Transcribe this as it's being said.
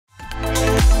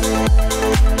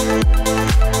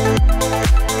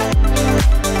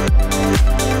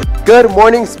Good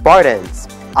morning, Spartans!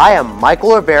 I am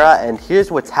Michael Rivera, and here's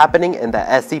what's happening in the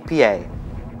SCPA.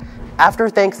 After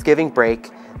Thanksgiving break,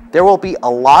 there will be a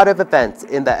lot of events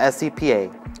in the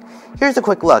SCPA. Here's a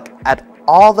quick look at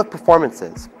all the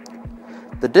performances.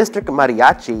 The District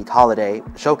Mariachi Holiday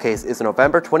Showcase is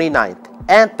November 29th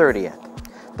and 30th.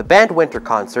 The Band Winter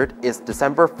Concert is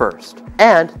December 1st,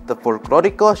 and the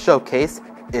Folklorico Showcase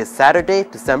is Saturday,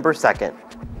 December 2nd.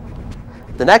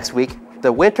 The next week,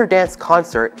 the Winter Dance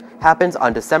Concert happens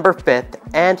on December 5th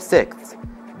and 6th.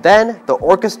 Then, the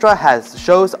orchestra has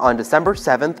shows on December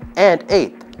 7th and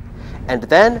 8th. And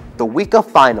then, the week of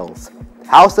finals.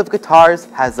 House of Guitars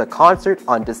has a concert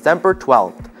on December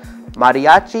 12th.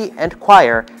 Mariachi and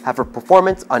Choir have a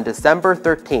performance on December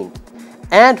 13th.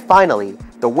 And finally,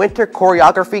 the Winter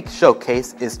Choreography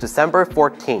Showcase is December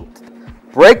 14th.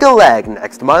 Break a leg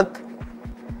next month!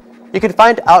 You can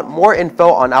find out more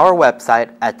info on our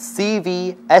website at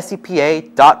cvscpa.org.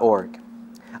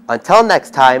 Until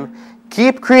next time,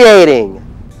 keep creating!